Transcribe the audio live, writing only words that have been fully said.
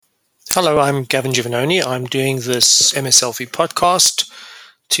Hello, I'm Gavin Giovannoni. I'm doing this MS Selfie podcast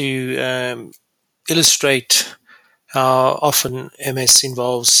to illustrate how often MS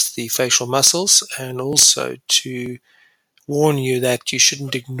involves the facial muscles, and also to warn you that you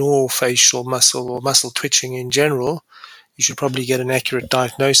shouldn't ignore facial muscle or muscle twitching in general. You should probably get an accurate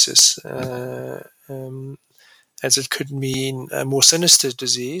diagnosis, as it could mean a more sinister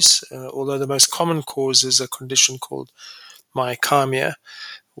disease, although the most common cause is a condition called myokymia,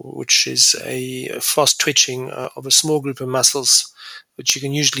 which is a fast twitching of a small group of muscles, which you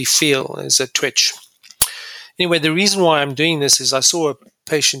can usually feel as a twitch. Anyway, the reason why I'm doing this is I saw a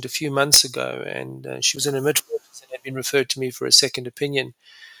patient a few months ago, and she was in her mid-40s and had been referred to me for a second opinion.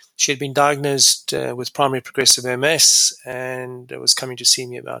 She had been diagnosed with primary progressive MS and was coming to see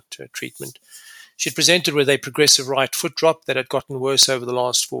me about treatment. She had presented with a progressive right foot drop that had gotten worse over the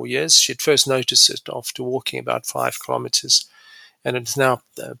last 4 years. She had first noticed it after walking about 5 kilometers, and it's now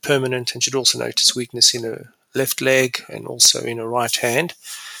permanent, and she'd also notice weakness in her left leg and also in her right hand.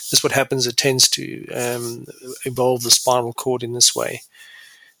 This what happens, it tends to involve the spinal cord in this way.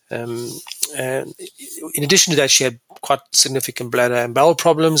 And in addition to that, she had quite significant bladder and bowel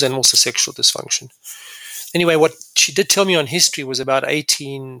problems and also sexual dysfunction. Anyway, what she did tell me on history was about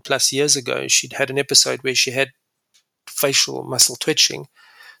 18 plus years ago, she'd had an episode where she had facial muscle twitching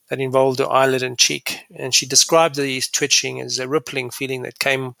that involved her eyelid and cheek. And she described the twitching as a rippling feeling that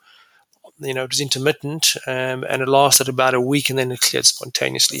came, it was intermittent, and it lasted about a week, and then it cleared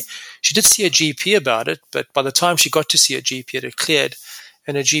spontaneously. She did see a GP about it, but by the time she got to see a GP, it had cleared,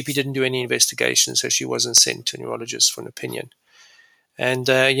 and her GP didn't do any investigation, so she wasn't sent to a neurologist for an opinion. And,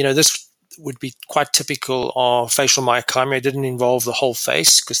 this would be quite typical of facial myokymia. It didn't involve the whole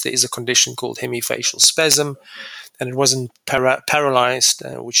face because there is a condition called hemifacial spasm, and it wasn't paralyzed,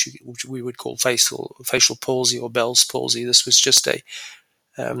 which we would call facial palsy or Bell's palsy. This was just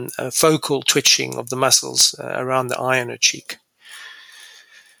a focal twitching of the muscles around the eye and her cheek.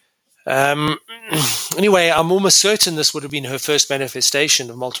 Anyway, I'm almost certain this would have been her first manifestation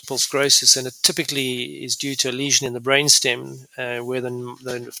of multiple sclerosis, and it typically is due to a lesion in the brainstem where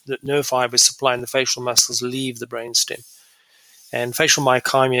the nerve fibers supplying the facial muscles leave the brainstem. And facial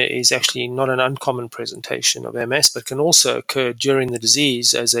myokymia is actually not an uncommon presentation of MS, but can also occur during the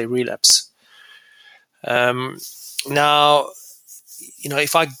disease as a relapse. Now,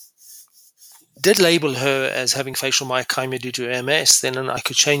 if I did label her as having facial myokymia due to MS, then I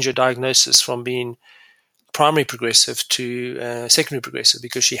could change her diagnosis from being primary progressive to secondary progressive,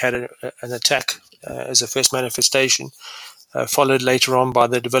 because she had an attack as a first manifestation, followed later on by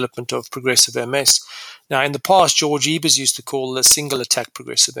the development of progressive MS. Now, in the past, George Ebers used to call the single attack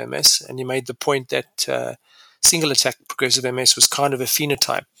progressive MS, and he made the point that single attack progressive MS was kind of a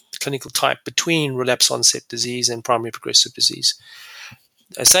phenotype, clinical type between relapse-onset disease and primary progressive disease.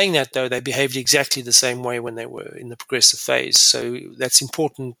 Saying that, though, they behaved exactly the same way when they were in the progressive phase. So that's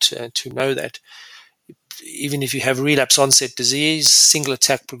important to know that even if you have relapse-onset disease, single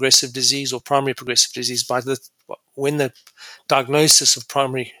attack progressive disease, or primary progressive disease, when the diagnosis of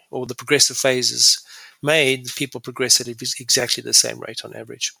primary or the progressive phase is made, people progress at exactly the same rate on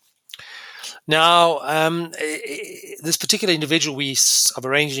average. Now, this particular individual, I'm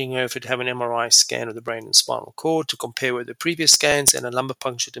arranging her to have an MRI scan of the brain and spinal cord to compare with the previous scans, and a lumbar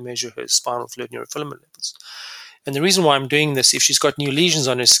puncture to measure her spinal fluid neurofilament levels. And the reason why I'm doing this, if she's got new lesions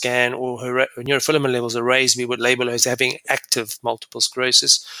on her scan or her neurofilament levels are raised, we would label her as having active multiple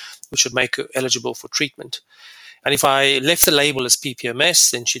sclerosis, which would make her eligible for treatment. And if I left the label as PPMS,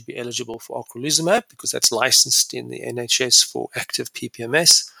 then she'd be eligible for ocrelizumab, because that's licensed in the NHS for active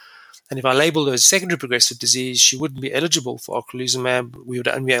PPMS. And if I labeled her as secondary progressive disease, she wouldn't be eligible for ocrelizumab. We would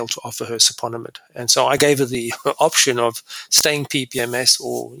only be able to offer her siponimod. And so I gave her the option of staying PPMS,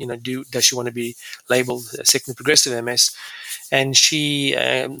 or does she want to be labeled secondary progressive MS? And she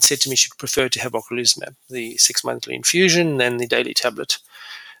said to me she'd prefer to have ocrelizumab, the 6-monthly infusion and the daily tablet.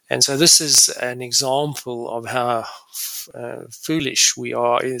 And so this is an example of how foolish we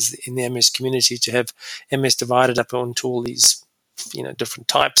are is in the MS community to have MS divided up onto all these different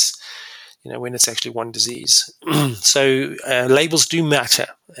types, when it's actually one disease. So labels do matter,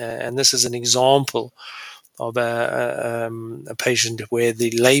 and this is an example of a patient where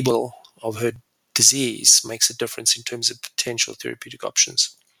the label of her disease makes a difference in terms of potential therapeutic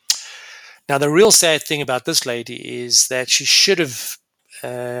options. Now, the real sad thing about this lady is that she should have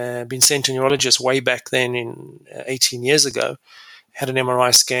been sent to a neurologist way back then, in 18 years ago, had an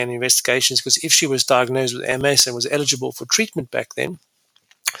MRI scan, investigations, because if she was diagnosed with MS and was eligible for treatment back then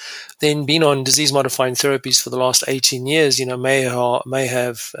been on disease-modifying therapies for the last 18 years, may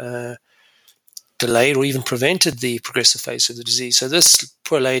have delayed or even prevented the progressive phase of the disease. So this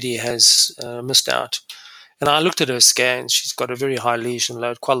poor lady has missed out. And I looked at her scans. She's got a very high lesion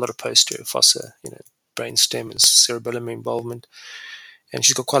load, quite a lot of posterior fossa, brain stem and cerebellum involvement. And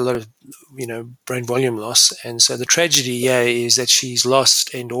she's got quite a lot of, brain volume loss. And so the tragedy here is that she's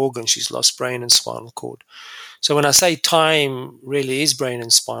lost end organs. She's lost brain and spinal cord. So when I say time really is brain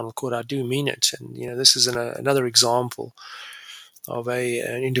and spinal cord, I do mean it. And, this is another example of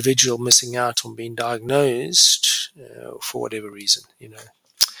an individual missing out on being diagnosed for whatever reason,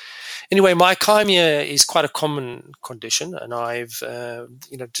 Anyway, myokymia is quite a common condition, and I've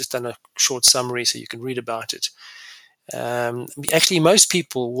just done a short summary so you can read about it. Actually, most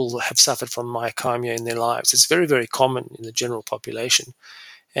people will have suffered from myokymia in their lives. It's very, very common in the general population,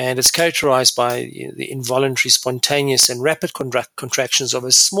 and it's characterized by the involuntary, spontaneous, and rapid contractions of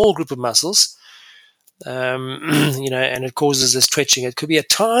a small group of muscles. And it causes this twitching. It could be a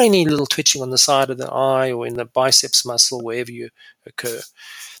tiny little twitching on the side of the eye or in the biceps muscle, wherever you occur.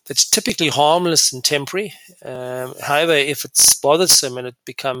 That's typically harmless and temporary. However, if it's bothersome and if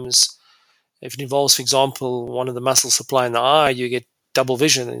it involves, for example, one of the muscles supplying the eye, you get double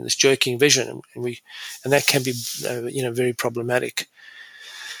vision and this jerking vision, and that can be, very problematic.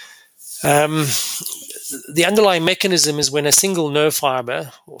 The underlying mechanism is when a single nerve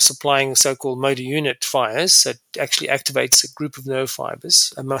fiber, or supplying so-called motor unit, fires. So it actually activates a group of nerve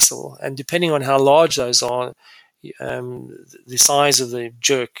fibers, a muscle, and depending on how large those are, the size of the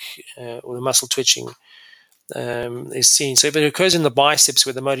jerk or the muscle twitching is seen. So if it occurs in the biceps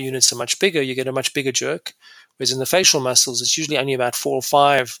where the motor units are much bigger, you get a much bigger jerk, whereas in the facial muscles, it's usually only about 4 or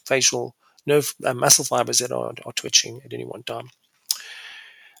 5 facial nerve muscle fibers that are twitching at any one time.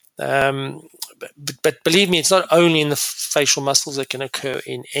 But believe me, it's not only in the facial muscles. It can occur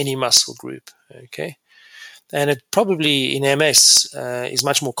in any muscle group. Okay. And it probably in MS is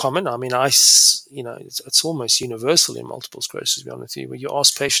much more common. I mean, it's almost universal in multiple sclerosis, to be honest with you. When you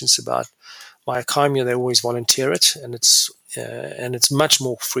ask patients about myokymia, they always volunteer it, and it's much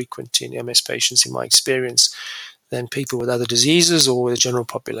more frequent in MS patients, in my experience, than people with other diseases or the general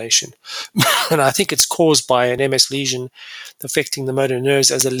population. And I think it's caused by an MS lesion affecting the motor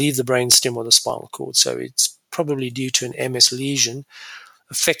nerves as they leave the brain stem or the spinal cord. So it's probably due to an MS lesion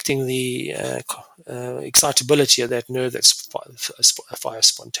affecting the excitability of that nerve that fires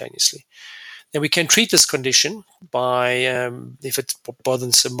spontaneously. Now, we can treat this condition by, if it's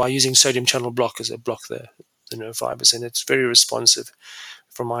bothersome, by using sodium channel blockers that block the nerve fibers, and it's very responsive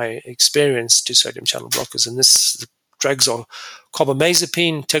from my experience to sodium channel blockers. And the drugs are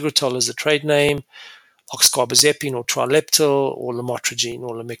carbamazepine, Tegretol is the trade name, oxcarbazepine or trileptal, or lamotrigine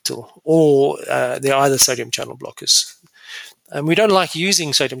or lamictal, or they're either sodium channel blockers. And we don't like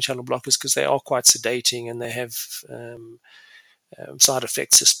using sodium channel blockers because they are quite sedating and they have side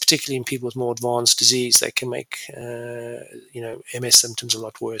effects, particularly in people with more advanced disease. They can make MS symptoms a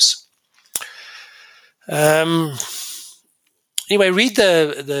lot worse. Anyway, read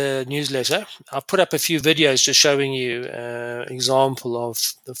the newsletter. I've put up a few videos just showing you an example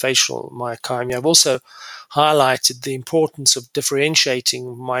of the facial myokymia. I've also highlighted the importance of differentiating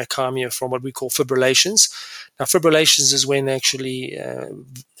myokymia from what we call fibrillations. Now, fibrillations is when actually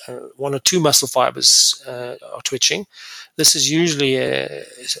 1 or 2 muscle fibers are twitching. This is usually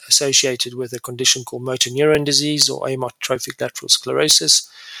associated with a condition called motor neuron disease or amyotrophic lateral sclerosis.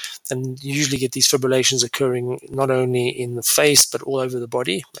 And you usually get these fibrillations occurring not only in the face, but all over the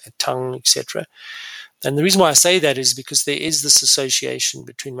body, tongue, etc. And the reason why I say that is because there is this association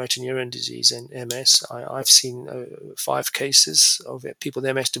between motor neuron disease and MS. I've seen 5 cases of people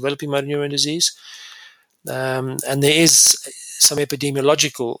with MS developing motor neuron disease. And there is some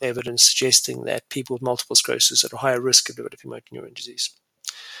epidemiological evidence suggesting that people with multiple sclerosis are at a higher risk of developing motor neuron disease.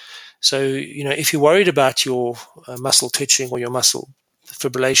 So, if you're worried about your muscle twitching or your muscle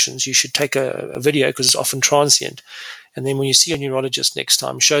fibrillations, you should take a video because it's often transient. And then when you see a neurologist next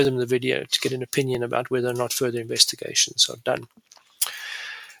time, show them the video to get an opinion about whether or not further investigations are done.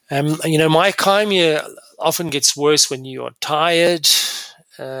 Myokymia often gets worse when you are tired,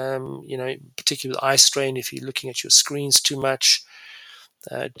 particularly with eye strain, if you're looking at your screens too much.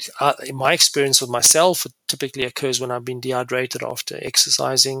 In my experience with myself, it typically occurs when I've been dehydrated after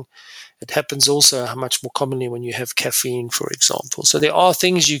exercising. It happens also much more commonly when you have caffeine, for example. So there are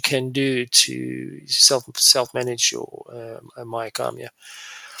things you can do to self-manage your myokymia.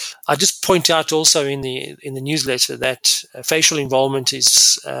 I just point out also in the newsletter that facial involvement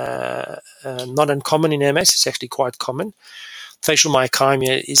is not uncommon in MS. It's actually quite common. Facial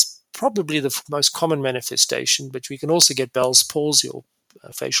myokymia is probably the most common manifestation, but we can also get Bell's palsy or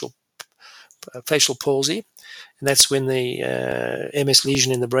facial palsy. And that's when the MS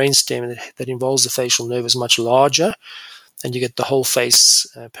lesion in the brainstem that involves the facial nerve is much larger, and you get the whole face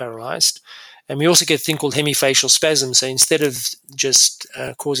paralyzed. And we also get a thing called hemifacial spasm. So instead of just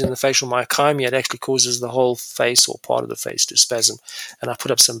causing the facial myokymia, it actually causes the whole face or part of the face to spasm. And I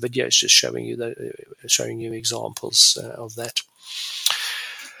put up some videos just showing you examples of that.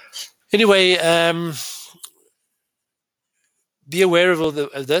 Anyway, be aware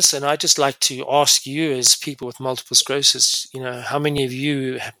of this, and I'd just like to ask you, as people with multiple sclerosis, how many of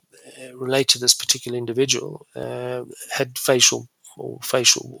you relate to this particular individual, had facial or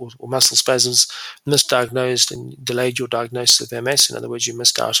muscle spasms, misdiagnosed and delayed your diagnosis of MS. In other words, you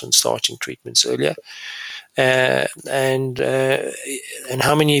missed out on starting treatments earlier. And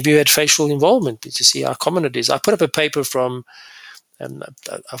how many of you had facial involvement, to see how common it is. I put up a paper from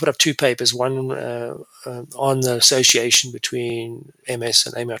I put up two papers, one on the association between MS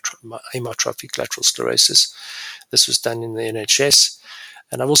and amyotrophic lateral sclerosis. This was done in the NHS.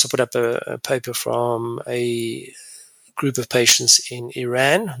 And I've also put up a paper from a group of patients in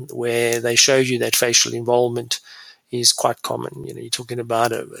Iran where they showed you that facial involvement is quite common. You're talking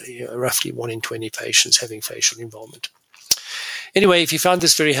about roughly 1 in 20 patients having facial involvement. Anyway, if you found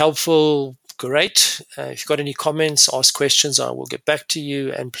this very helpful, great. If you've got any comments, ask questions, I will get back to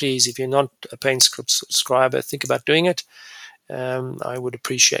you. And please, if you're not a paying subscriber, think about doing it. I would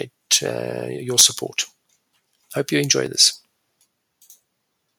appreciate your support. Hope you enjoy this.